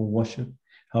time for worship.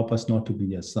 Help us not to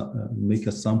be make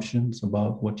assumptions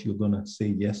about what you're going to say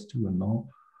yes to or no,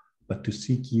 but to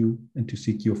seek you and to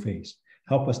seek your face.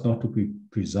 Help us not to be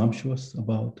presumptuous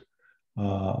about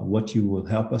what you will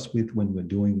help us with when we're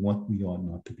doing what we ought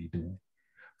not to be doing.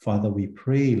 Father, we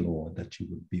pray, Lord, that you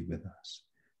would be with us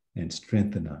and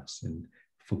strengthen us and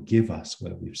forgive us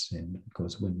where we've sinned.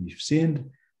 Because when we've sinned,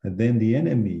 then the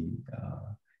enemy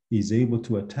is able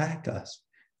to attack us,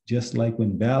 just like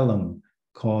when Balaam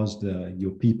caused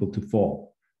your people to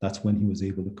fall. That's when he was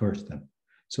able to curse them.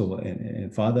 So,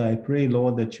 and Father, I pray,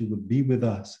 Lord, that you would be with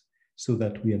us so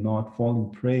that we are not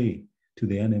falling prey to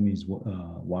the enemy's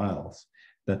wiles,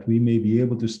 that we may be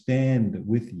able to stand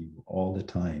with you all the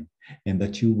time, and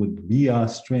that you would be our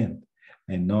strength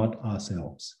and not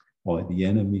ourselves or the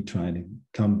enemy trying to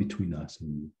come between us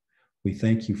and you. We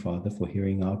thank you, Father, for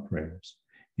hearing our prayers.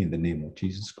 In the name of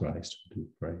Jesus Christ, we do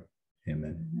pray.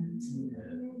 Amen.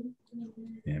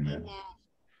 Amen.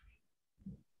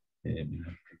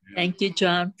 Amen. Thank you,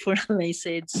 John, for the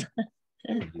message.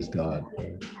 Praise God.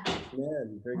 Amen.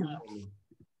 Very good.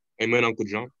 Amen, Uncle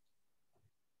John.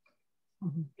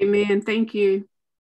 Amen. Thank you.